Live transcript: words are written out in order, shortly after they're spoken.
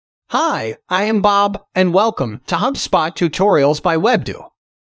Hi, I am Bob, and welcome to HubSpot Tutorials by Webdo.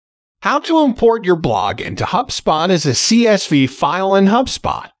 How to import your blog into HubSpot as a CSV file in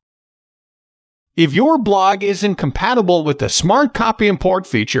HubSpot. If your blog isn't compatible with the Smart Copy Import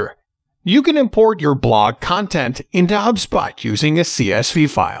feature, you can import your blog content into HubSpot using a CSV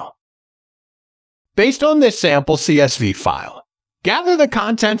file. Based on this sample CSV file, gather the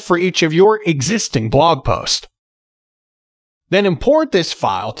content for each of your existing blog posts. Then import this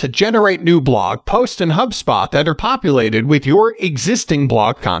file to generate new blog posts in HubSpot that are populated with your existing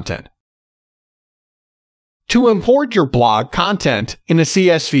blog content. To import your blog content in a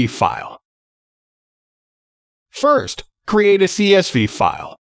CSV file, first, create a CSV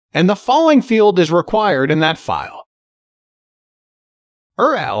file, and the following field is required in that file: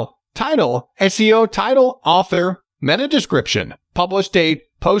 URL, title, SEO title, author, meta description, publish date,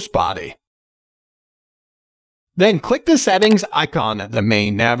 post body. Then click the settings icon at the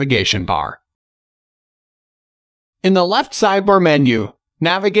main navigation bar. In the left sidebar menu,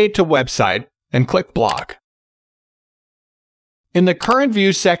 navigate to Website and click Blog. In the Current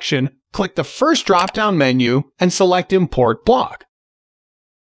View section, click the first drop-down menu and select Import Blog.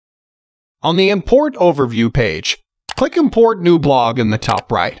 On the Import Overview page, click Import New Blog in the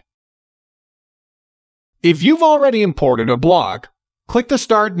top right. If you've already imported a blog, click the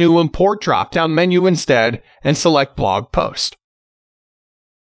Start New Import drop-down menu instead and select Blog Post.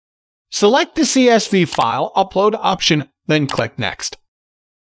 Select the CSV file upload option, then click Next.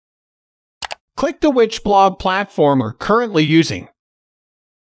 Click the which blog platform you're currently using.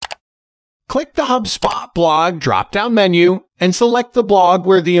 Click the HubSpot blog drop-down menu and select the blog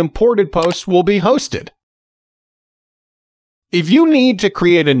where the imported post will be hosted. If you need to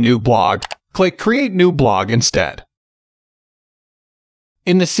create a new blog, click Create New Blog instead.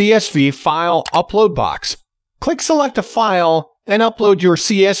 In the CSV file upload box, click Select a file and upload your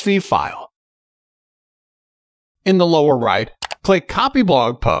CSV file. In the lower right, click Copy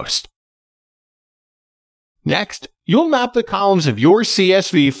Blog Post. Next, you'll map the columns of your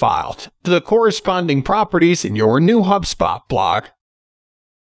CSV file to the corresponding properties in your new HubSpot blog.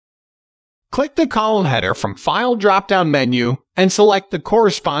 Click the column header from File drop-down menu and select the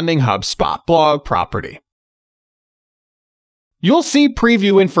corresponding HubSpot blog property. You'll see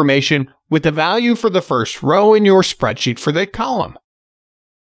preview information with the value for the first row in your spreadsheet for that column.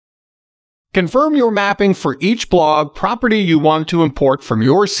 Confirm your mapping for each blog property you want to import from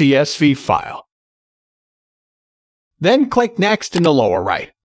your CSV file. Then click Next in the lower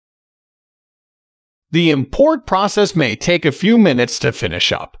right. The import process may take a few minutes to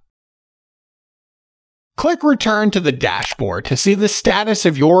finish up. Click Return to the dashboard to see the status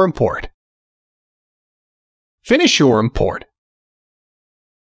of your import. Finish your import.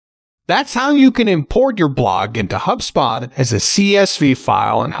 That's how you can import your blog into HubSpot as a CSV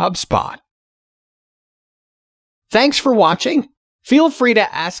file in HubSpot. Thanks for watching. Feel free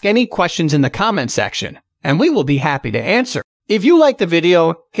to ask any questions in the comment section, and we will be happy to answer. If you like the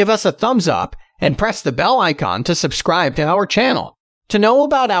video, give us a thumbs up and press the bell icon to subscribe to our channel. To know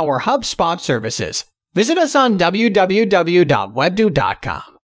about our HubSpot services, visit us on www.webdo.com.